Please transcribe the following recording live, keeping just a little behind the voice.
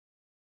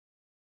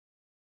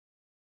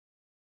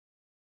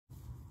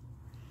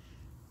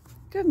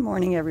Good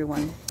morning,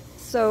 everyone.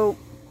 So,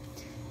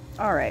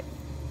 all right,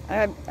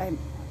 I'm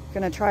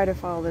going to try to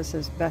follow this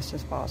as best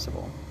as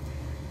possible.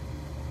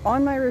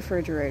 On my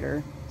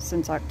refrigerator,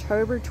 since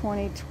October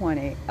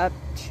 2020 up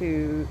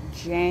to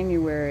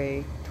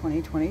January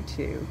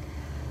 2022,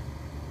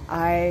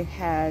 I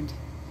had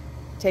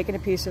taken a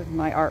piece of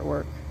my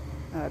artwork,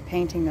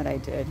 painting that I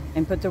did,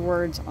 and put the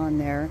words on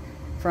there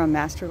from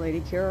Master Lady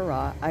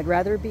a.k.a. I'd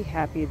rather be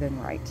happy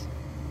than right.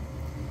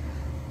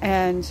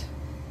 And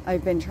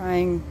I've been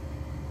trying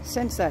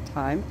since that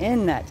time,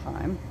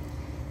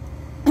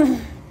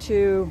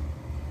 to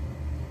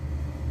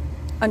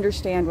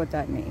understand what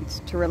that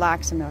means, to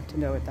relax enough to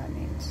know what that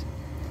means.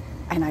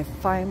 And I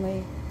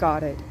finally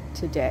got it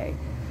today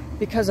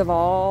because of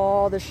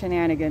all the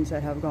shenanigans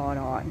that have gone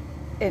on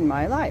in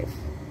my life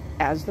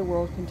as the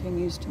world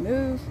continues to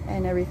move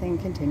and everything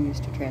continues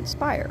to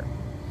transpire.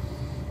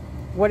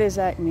 What does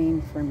that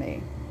mean for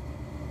me?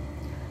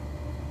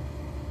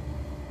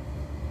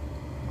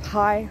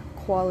 High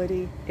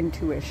quality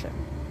intuition.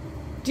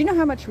 Do you know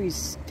how much we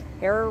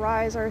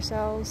terrorize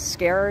ourselves,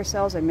 scare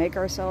ourselves, and make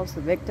ourselves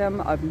the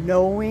victim of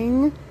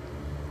knowing?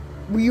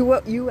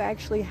 You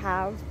actually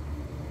have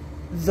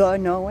the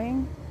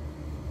knowing,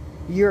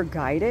 your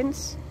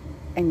guidance,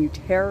 and you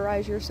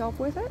terrorize yourself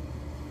with it?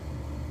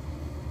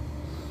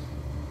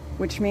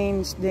 Which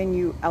means then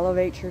you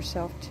elevate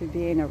yourself to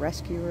being a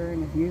rescuer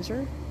and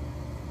abuser?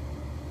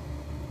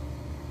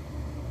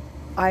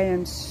 I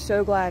am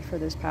so glad for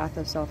this path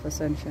of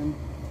self-ascension.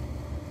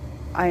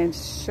 I am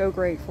so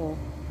grateful,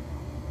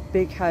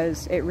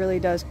 because it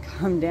really does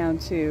come down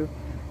to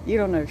you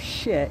don't know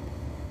shit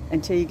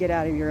until you get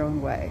out of your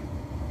own way.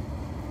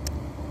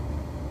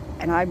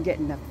 And I'm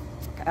getting the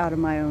fuck out of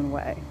my own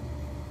way.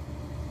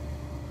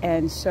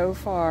 And so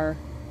far,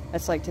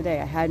 that's like today,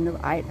 I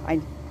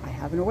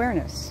have an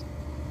awareness.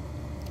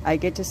 I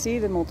get to see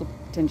the multiple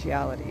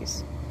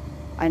potentialities.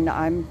 And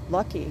I'm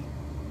lucky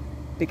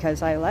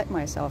because I let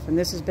myself. And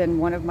this has been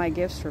one of my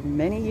gifts for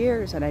many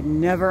years, and I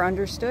never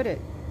understood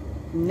it.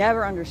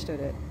 Never understood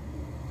it.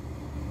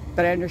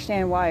 But I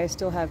understand why I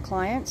still have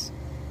clients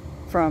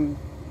from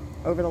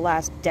over the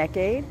last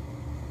decade.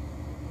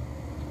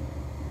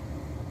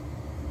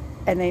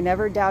 And they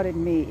never doubted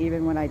me,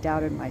 even when I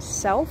doubted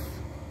myself.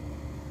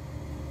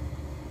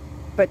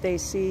 But they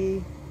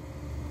see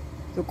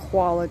the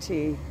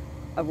quality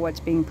of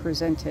what's being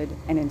presented,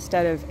 and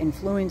instead of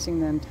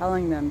influencing them,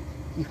 telling them,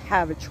 you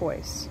have a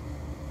choice.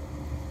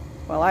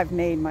 Well, I've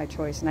made my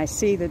choice, and I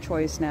see the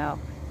choice now,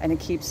 and I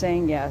keep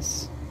saying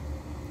yes.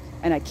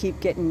 And I keep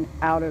getting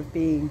out of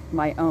being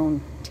my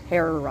own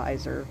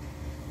terrorizer,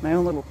 my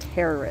own little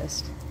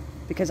terrorist,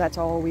 because that's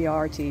all we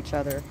are to each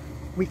other.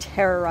 We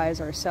terrorize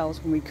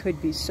ourselves when we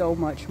could be so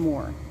much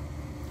more.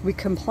 We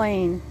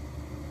complain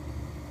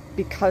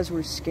because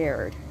we're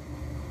scared,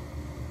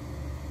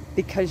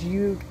 because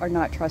you are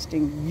not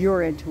trusting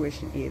your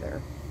intuition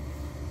either.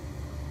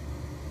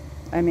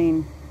 I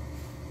mean,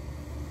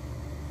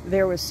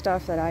 there was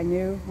stuff that I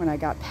knew when I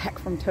got back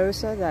from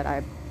TOSA that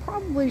I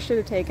probably should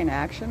have taken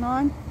action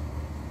on.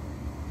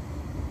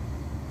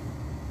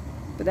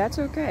 But that's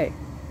okay.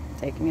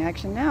 Taking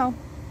action now.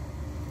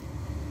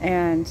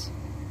 And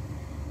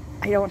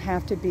I don't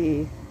have to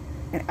be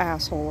an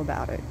asshole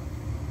about it.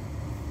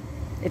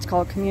 It's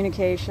called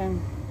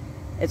communication.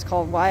 It's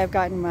called why I've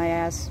gotten my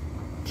ass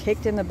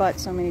kicked in the butt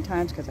so many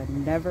times, because I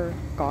never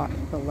got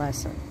the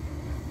lesson.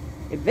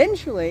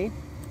 Eventually,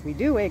 we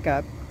do wake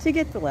up to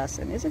get the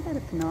lesson. Isn't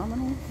that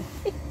phenomenal?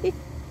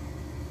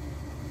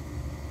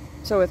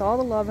 So with all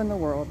the love in the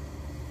world,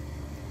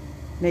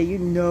 may you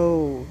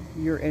know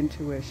your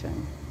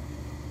intuition.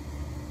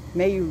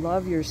 May you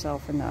love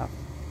yourself enough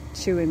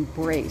to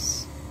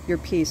embrace your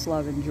peace,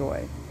 love, and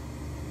joy.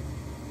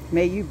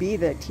 May you be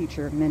the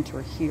teacher,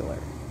 mentor, healer.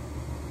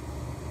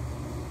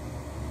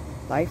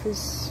 Life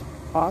is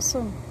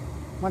awesome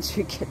once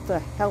we get the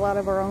hell out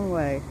of our own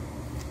way.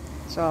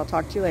 So I'll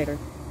talk to you later.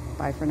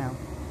 Bye for now.